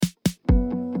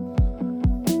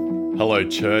Hello,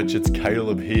 church. It's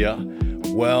Caleb here.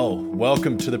 Well,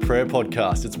 welcome to the Prayer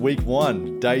Podcast. It's week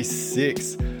 1, day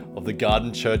 6 of the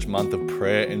Garden Church month of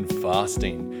prayer and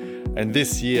fasting. And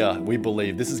this year, we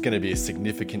believe this is going to be a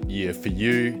significant year for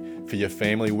you, for your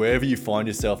family, wherever you find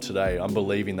yourself today. I'm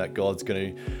believing that God's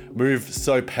going to move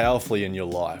so powerfully in your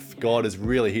life.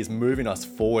 He's moving us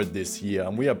forward this year.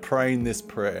 And we are praying this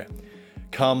prayer.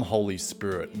 Come, Holy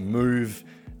Spirit, move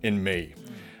in me.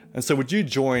 And so would you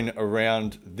join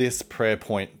around this prayer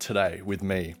point today with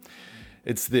me?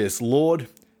 It's this: Lord,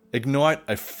 ignite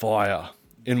a fire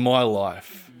in my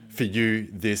life for you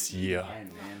this year.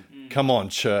 Come on,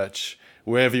 church,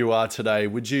 wherever you are today,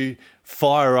 would you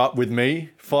fire up with me?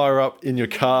 Fire up in your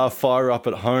car, fire up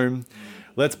at home.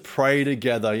 Let's pray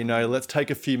together. Let's take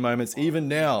a few moments, even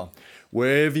now,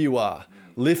 wherever you are.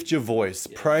 Lift your voice,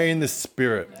 pray in the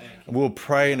Spirit, and we'll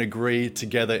pray and agree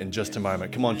together in just a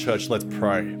moment. Come on, church, let's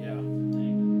pray.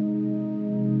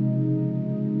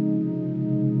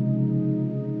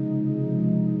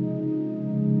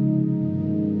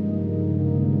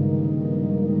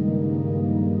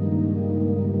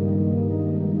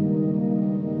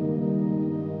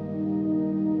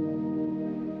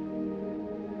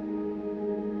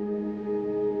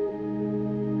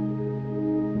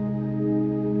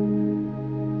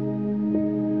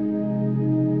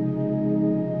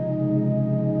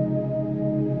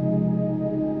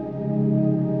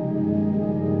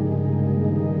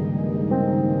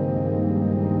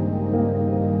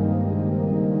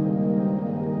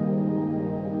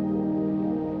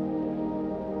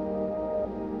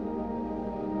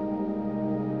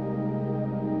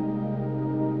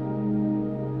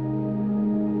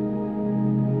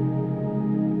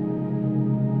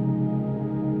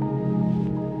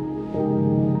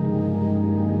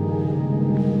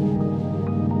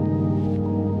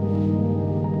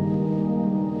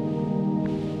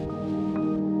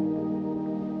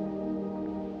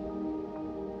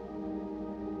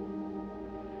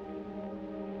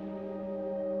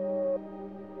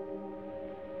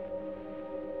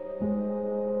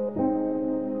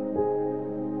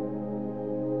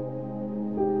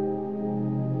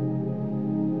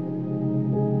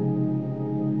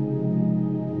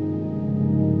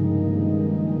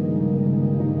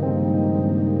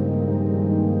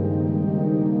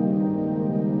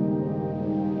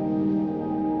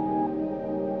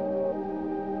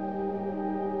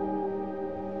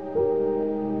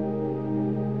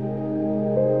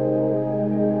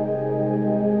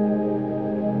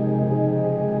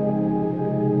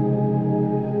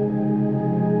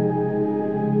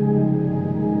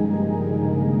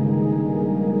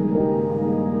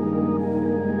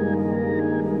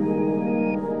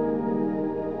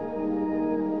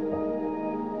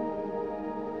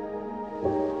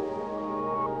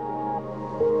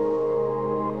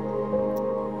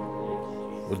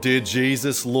 Dear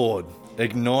Jesus, Lord,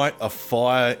 ignite a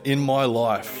fire in my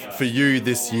life for you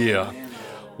this year.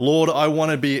 Lord, I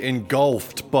want to be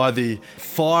engulfed by the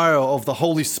fire of the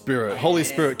Holy Spirit. Holy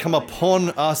Spirit, come upon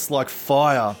us like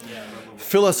fire.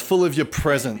 Fill us full of your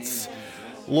presence.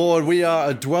 Lord, we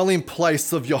are a dwelling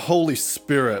place of your Holy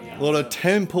Spirit. Lord, a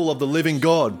temple of the living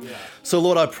God. So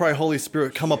Lord, I pray, Holy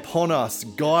Spirit, come upon us,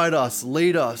 guide us,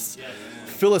 lead us.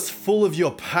 Fill us full of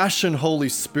your passion, Holy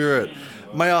Spirit.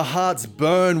 May our hearts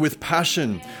burn with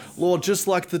passion. Lord, just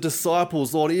like the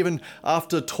disciples, Lord, even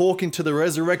after talking to the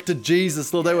resurrected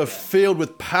Jesus, Lord, they were filled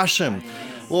with passion.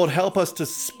 Lord, help us to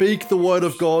speak the word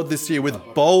of God this year with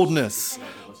boldness.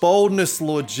 Boldness,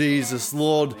 Lord Jesus,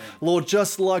 Lord,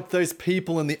 just like those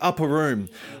people in the upper room,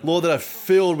 Lord, that are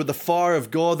filled with the fire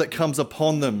of God that comes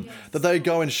upon them, that they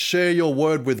go and share your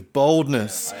word with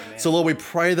boldness. So, Lord, we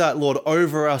pray that, Lord,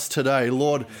 over us today.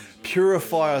 Lord,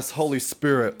 purify us, Holy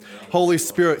Spirit. Holy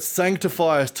Spirit,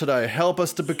 sanctify us today. Help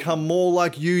us to become more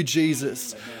like you,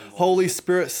 Jesus. Holy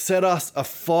Spirit, set us a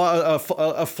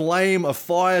flame of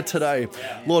fire today.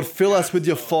 Lord, fill us with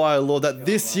your fire, Lord, that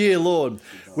this year, Lord,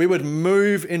 we would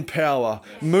move in power,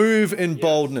 move in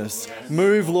boldness,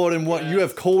 move, Lord, in what you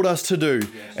have called us to do.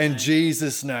 In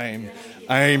Jesus' name,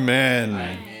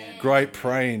 amen. Great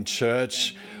praying,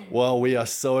 church. Well, we are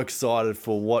so excited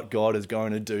for what God is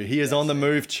going to do. He is on the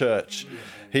move, church.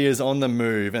 He is on the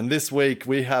move. And this week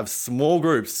we have small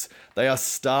groups. They are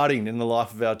starting in the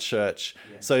life of our church.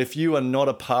 So if you are not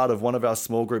a part of one of our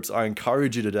small groups, I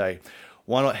encourage you today.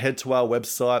 Why not head to our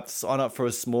website, sign up for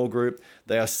a small group.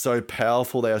 They are so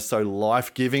powerful. They are so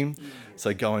life-giving.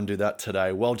 So go and do that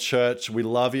today. Well, church, we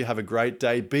love you. Have a great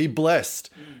day. Be blessed.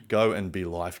 Go and be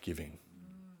life-giving.